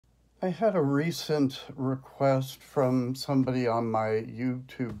I had a recent request from somebody on my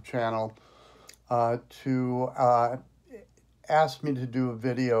YouTube channel to ask me to do a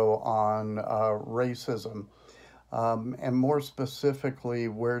video on racism, and more specifically,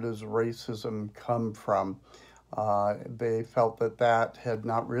 where does racism come from? They felt that that had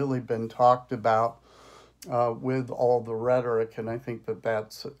not really been talked about with all the rhetoric, and I think that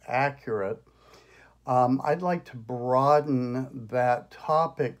that's accurate. I'd like to broaden that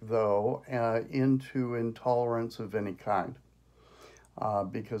topic, though, into intolerance of any kind,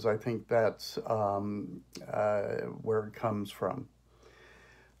 because I think that's where it comes from.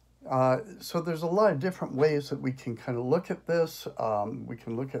 So there's a lot of different ways that we can kind of look at this. We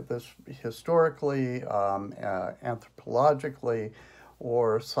can look at this historically, anthropologically,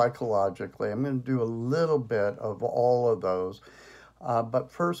 or psychologically. I'm going to do a little bit of all of those. But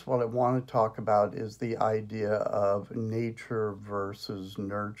first, what I want to talk about is the idea of nature versus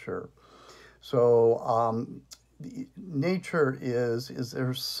nurture. So, nature is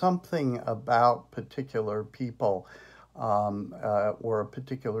there something about particular people or a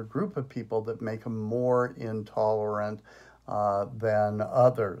particular group of people that make them more intolerant than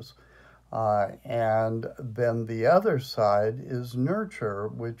others? And then the other side is nurture,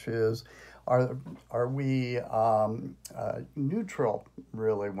 which is are we neutral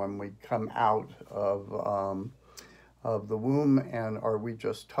really when we come out of the womb, and are we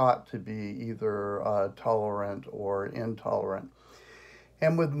just taught to be either tolerant or intolerant?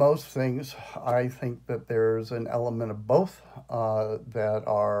 And with most things, I think that there's an element of both that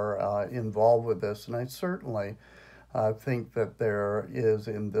are involved with this, and I certainly think that there is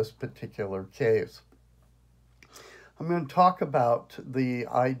in this particular case. I'm going to talk about the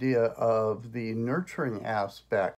idea of the nurturing aspect